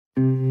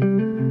Welcome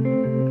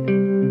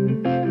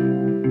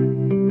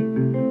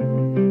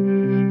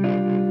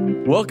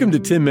to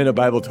 10-Minute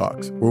Bible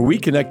Talks, where we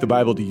connect the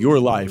Bible to your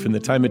life and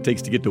the time it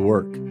takes to get to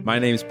work. My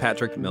name's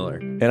Patrick Miller.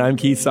 And I'm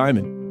Keith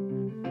Simon.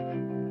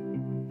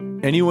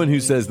 Anyone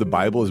who says the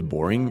Bible is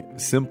boring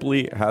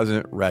simply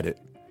hasn't read it.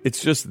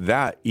 It's just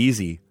that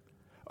easy.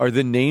 Are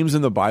the names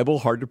in the Bible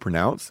hard to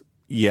pronounce?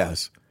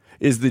 Yes.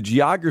 Is the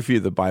geography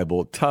of the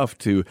Bible tough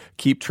to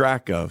keep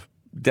track of?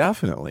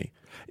 Definitely.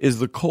 Is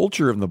the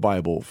culture of the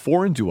Bible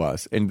foreign to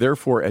us and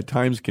therefore at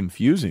times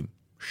confusing?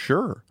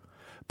 Sure.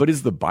 But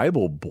is the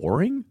Bible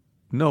boring?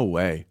 No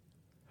way.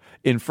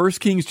 In 1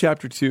 Kings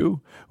chapter 2,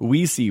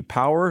 we see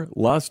power,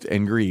 lust,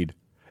 and greed.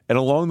 And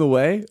along the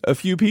way, a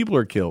few people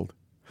are killed.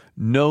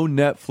 No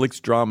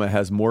Netflix drama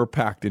has more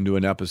packed into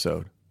an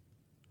episode.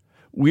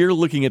 We're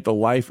looking at the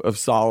life of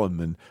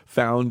Solomon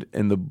found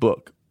in the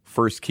book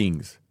 1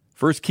 Kings.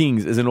 1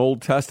 Kings is an Old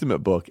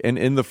Testament book, and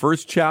in the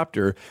first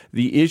chapter,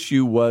 the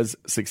issue was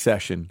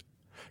succession.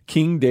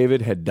 King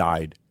David had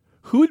died.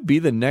 Who would be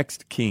the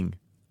next king?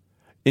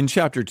 In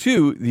chapter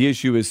 2, the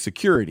issue is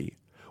security.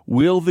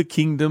 Will the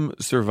kingdom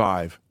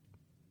survive?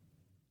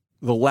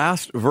 The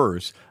last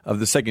verse of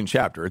the second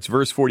chapter, it's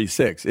verse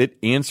 46, it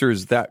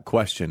answers that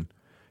question.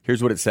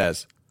 Here's what it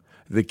says.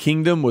 The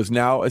kingdom was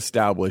now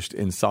established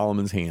in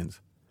Solomon's hands.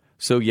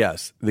 So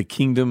yes, the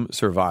kingdom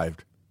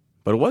survived.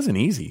 But it wasn't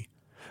easy.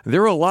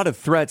 There were a lot of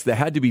threats that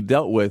had to be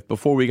dealt with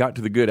before we got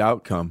to the good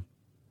outcome.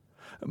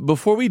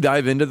 Before we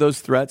dive into those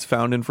threats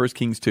found in 1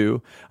 Kings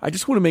 2, I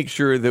just want to make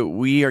sure that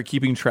we are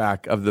keeping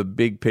track of the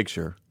big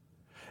picture.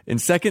 In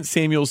 2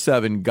 Samuel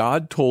 7,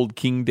 God told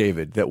King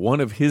David that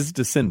one of his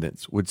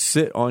descendants would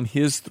sit on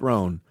his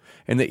throne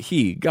and that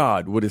he,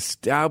 God, would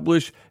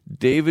establish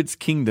David's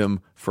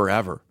kingdom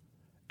forever.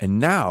 And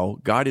now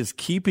God is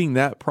keeping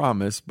that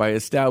promise by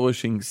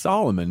establishing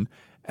Solomon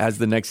as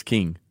the next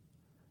king.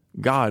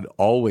 God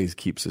always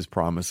keeps his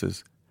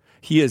promises.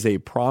 He is a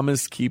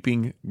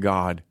promise-keeping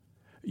God.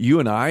 You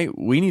and I,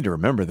 we need to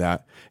remember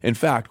that. In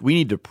fact, we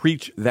need to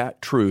preach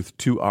that truth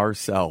to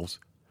ourselves.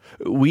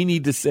 We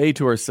need to say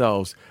to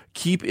ourselves,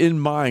 keep in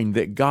mind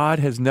that God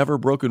has never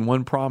broken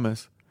one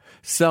promise.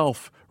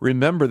 Self,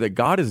 remember that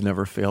God has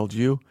never failed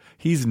you.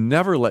 He's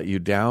never let you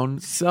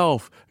down.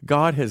 Self,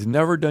 God has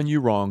never done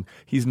you wrong.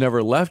 He's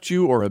never left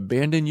you or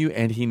abandoned you,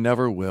 and he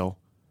never will.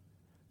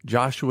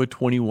 Joshua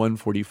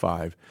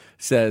 21:45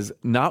 says,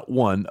 not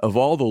one of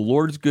all the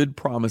Lord's good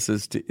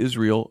promises to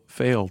Israel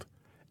failed.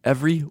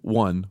 Every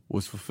one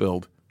was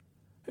fulfilled.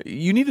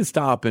 You need to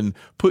stop and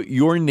put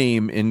your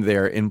name in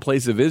there in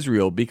place of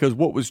Israel, because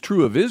what was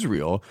true of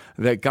Israel,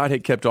 that God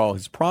had kept all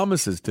his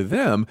promises to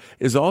them,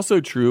 is also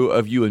true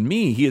of you and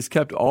me. He has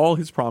kept all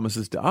his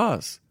promises to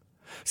us.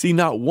 See,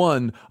 not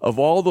one of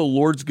all the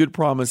Lord's good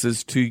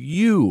promises to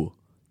you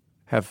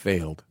have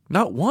failed.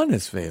 Not one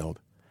has failed.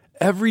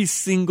 Every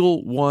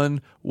single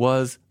one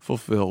was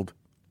fulfilled.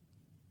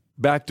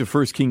 Back to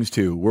 1 Kings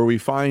 2, where we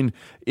find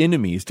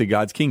enemies to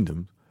God's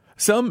kingdom.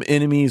 Some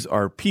enemies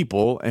are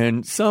people,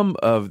 and some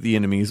of the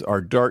enemies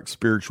are dark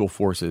spiritual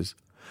forces.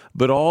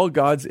 But all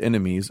God's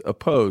enemies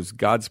oppose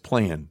God's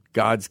plan,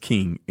 God's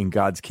king, and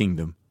God's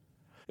kingdom.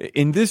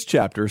 In this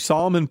chapter,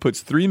 Solomon puts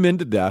 3 men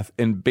to death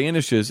and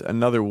banishes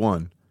another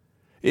one.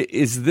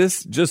 Is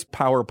this just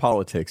power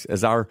politics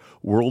as our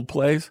world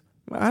plays?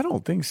 I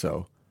don't think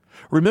so.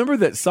 Remember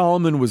that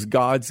Solomon was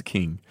God's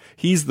king.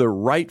 He's the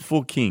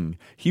rightful king.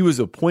 He was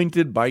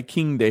appointed by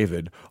King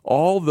David.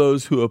 All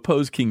those who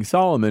oppose King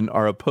Solomon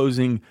are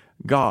opposing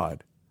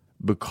God.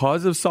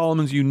 Because of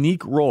Solomon's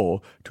unique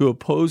role, to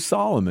oppose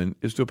Solomon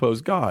is to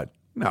oppose God.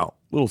 Now,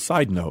 little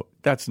side note,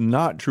 that's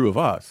not true of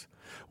us.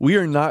 We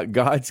are not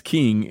God's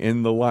king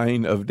in the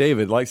line of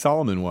David like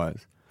Solomon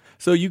was.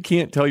 So you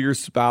can't tell your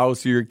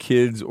spouse or your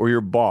kids or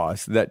your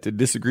boss that to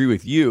disagree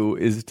with you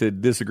is to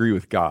disagree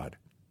with God.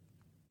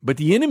 But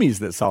the enemies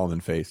that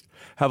Solomon faced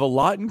have a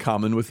lot in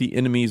common with the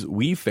enemies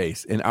we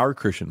face in our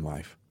Christian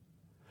life.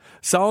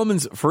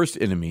 Solomon's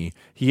first enemy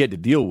he had to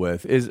deal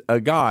with is a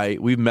guy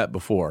we've met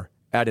before,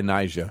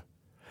 Adonijah.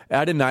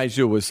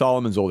 Adonijah was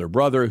Solomon's older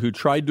brother who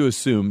tried to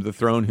assume the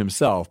throne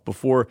himself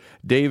before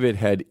David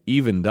had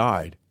even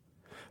died.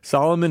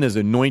 Solomon is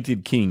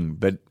anointed king,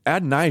 but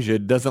Adonijah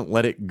doesn't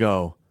let it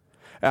go.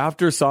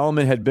 After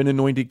Solomon had been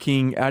anointed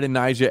king,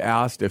 Adonijah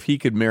asked if he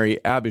could marry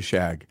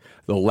Abishag,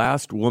 the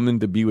last woman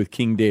to be with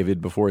King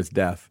David before his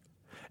death.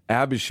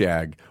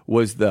 Abishag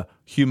was the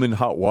human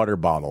hot water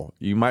bottle.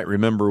 You might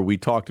remember we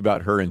talked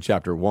about her in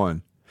chapter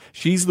 1.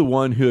 She's the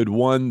one who had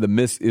won the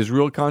Miss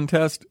Israel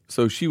contest,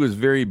 so she was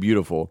very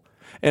beautiful.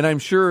 And I'm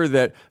sure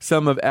that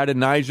some of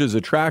Adonijah's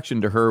attraction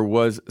to her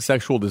was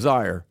sexual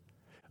desire.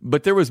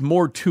 But there was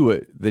more to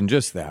it than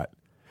just that.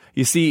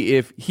 You see,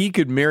 if he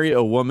could marry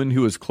a woman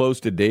who was close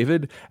to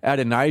David,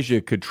 Adonijah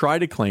could try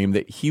to claim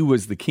that he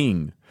was the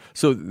king.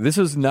 So this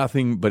is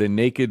nothing but a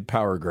naked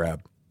power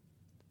grab.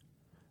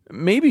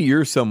 Maybe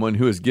you're someone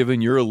who has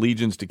given your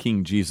allegiance to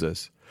King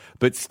Jesus,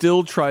 but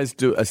still tries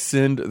to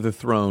ascend the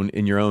throne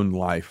in your own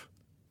life.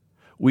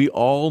 We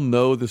all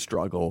know the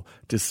struggle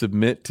to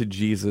submit to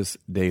Jesus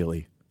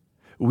daily.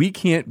 We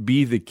can't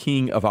be the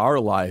king of our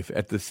life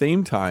at the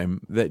same time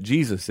that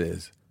Jesus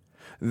is.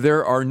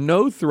 There are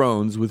no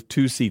thrones with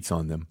two seats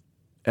on them.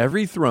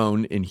 Every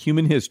throne in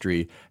human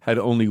history had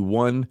only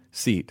one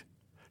seat.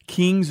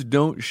 Kings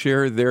don't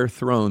share their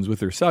thrones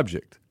with their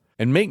subject.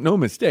 And make no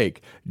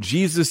mistake,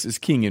 Jesus is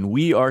king and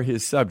we are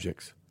his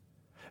subjects.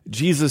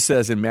 Jesus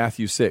says in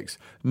Matthew 6,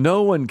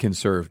 "No one can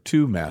serve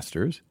two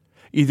masters.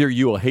 Either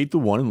you will hate the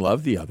one and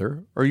love the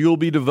other, or you will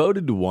be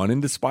devoted to one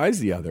and despise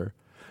the other.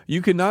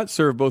 You cannot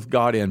serve both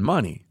God and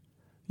money.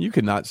 You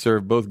cannot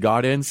serve both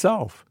God and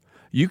self.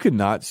 You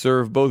cannot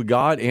serve both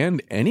God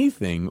and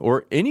anything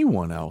or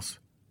anyone else."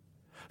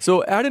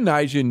 So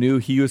Adonijah knew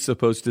he was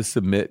supposed to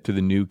submit to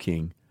the new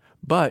king,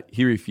 but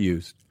he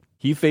refused.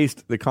 He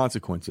faced the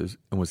consequences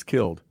and was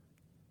killed.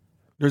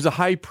 There's a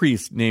high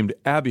priest named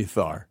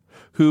Abiathar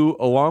who,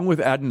 along with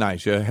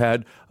Adonijah,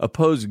 had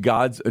opposed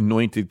God's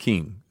anointed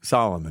king,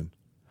 Solomon.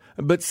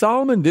 But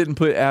Solomon didn't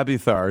put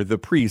Abiathar, the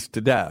priest,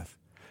 to death.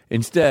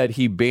 Instead,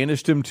 he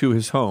banished him to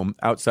his home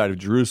outside of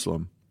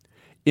Jerusalem.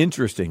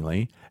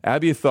 Interestingly,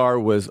 Abiathar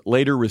was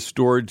later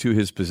restored to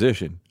his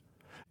position.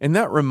 And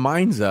that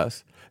reminds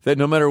us that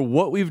no matter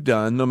what we've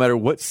done, no matter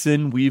what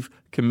sin we've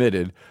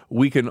committed,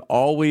 we can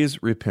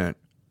always repent.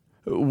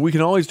 We can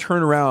always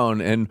turn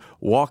around and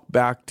walk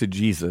back to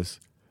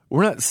Jesus.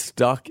 We're not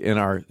stuck in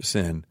our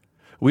sin.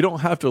 We don't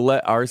have to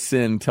let our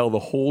sin tell the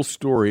whole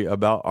story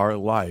about our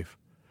life.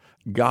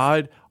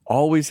 God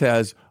always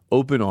has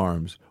open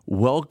arms,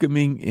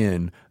 welcoming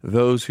in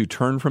those who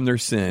turn from their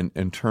sin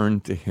and turn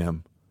to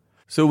him.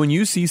 So when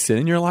you see sin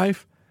in your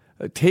life,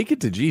 take it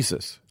to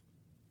Jesus.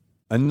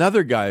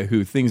 Another guy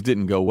who things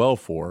didn't go well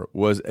for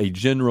was a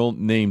general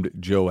named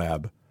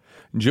Joab.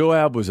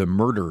 Joab was a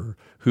murderer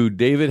who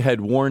David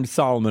had warned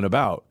Solomon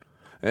about.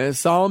 And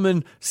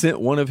Solomon sent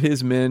one of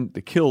his men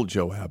to kill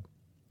Joab.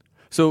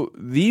 So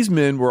these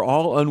men were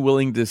all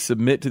unwilling to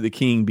submit to the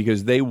king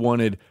because they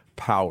wanted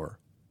power.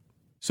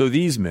 So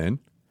these men,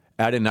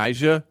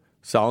 Adonijah,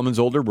 Solomon's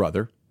older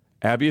brother,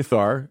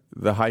 Abiathar,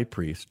 the high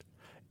priest,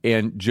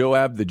 and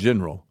Joab the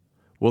general,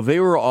 well,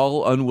 they were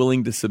all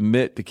unwilling to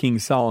submit to King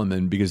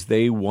Solomon because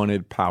they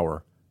wanted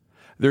power.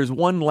 There's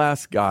one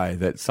last guy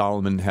that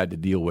Solomon had to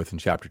deal with in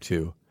chapter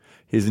 2.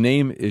 His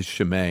name is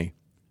Shimei.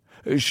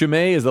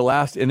 Shimei is the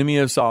last enemy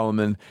of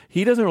Solomon.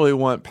 He doesn't really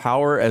want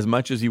power as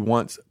much as he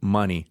wants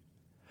money.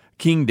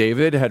 King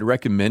David had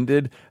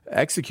recommended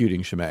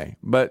executing Shimei,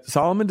 but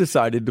Solomon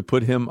decided to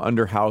put him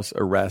under house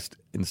arrest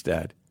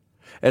instead.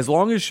 As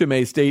long as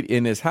Shimei stayed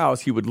in his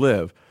house, he would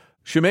live.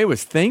 Shimei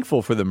was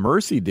thankful for the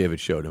mercy David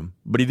showed him,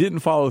 but he didn't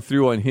follow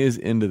through on his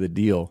end of the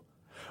deal.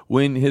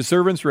 When his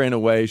servants ran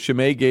away,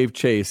 Shimei gave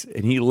chase,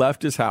 and he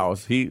left his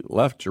house. He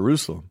left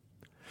Jerusalem.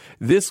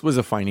 This was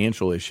a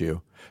financial issue.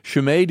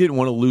 Shimei didn't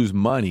want to lose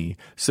money,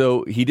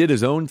 so he did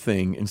his own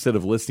thing instead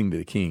of listening to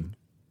the king.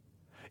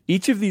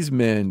 Each of these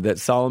men that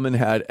Solomon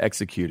had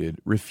executed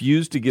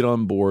refused to get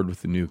on board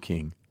with the new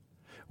king.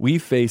 We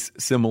face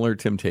similar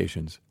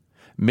temptations.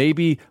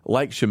 Maybe,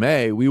 like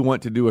Shimei, we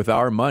want to do with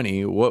our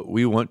money what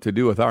we want to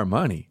do with our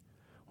money.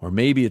 Or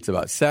maybe it's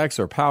about sex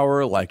or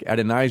power, like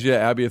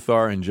Adonijah,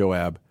 Abiathar, and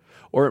Joab.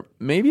 Or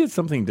maybe it's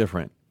something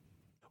different.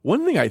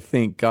 One thing I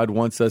think God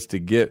wants us to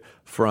get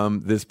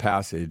from this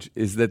passage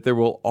is that there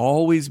will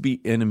always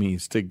be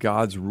enemies to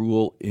God's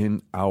rule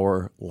in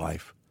our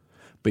life.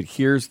 But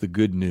here's the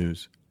good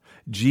news.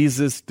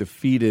 Jesus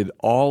defeated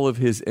all of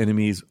his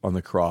enemies on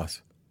the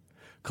cross.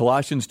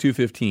 Colossians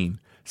 2:15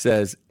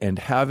 says, "And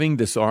having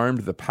disarmed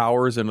the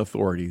powers and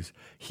authorities,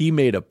 he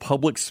made a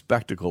public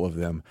spectacle of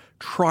them,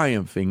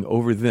 triumphing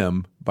over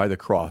them by the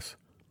cross."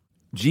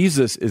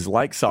 Jesus is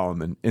like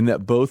Solomon in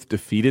that both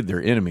defeated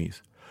their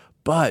enemies.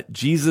 But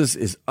Jesus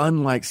is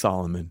unlike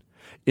Solomon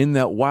in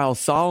that while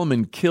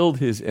Solomon killed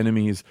his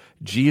enemies,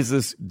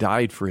 Jesus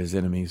died for his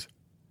enemies.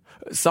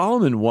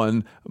 Solomon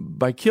won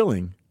by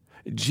killing.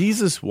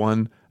 Jesus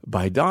won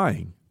by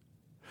dying.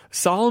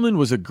 Solomon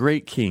was a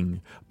great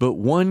king, but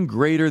one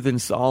greater than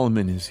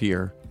Solomon is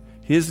here.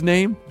 His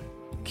name,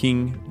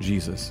 King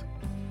Jesus.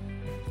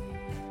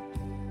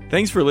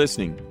 Thanks for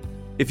listening.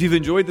 If you've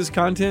enjoyed this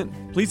content,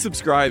 please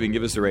subscribe and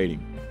give us a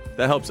rating.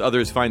 That helps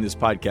others find this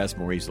podcast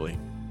more easily.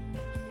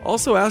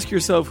 Also, ask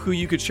yourself who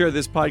you could share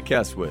this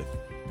podcast with.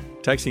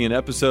 Texting an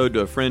episode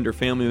to a friend or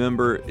family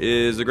member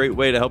is a great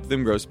way to help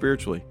them grow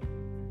spiritually.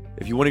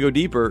 If you want to go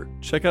deeper,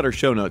 check out our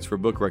show notes for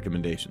book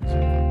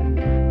recommendations.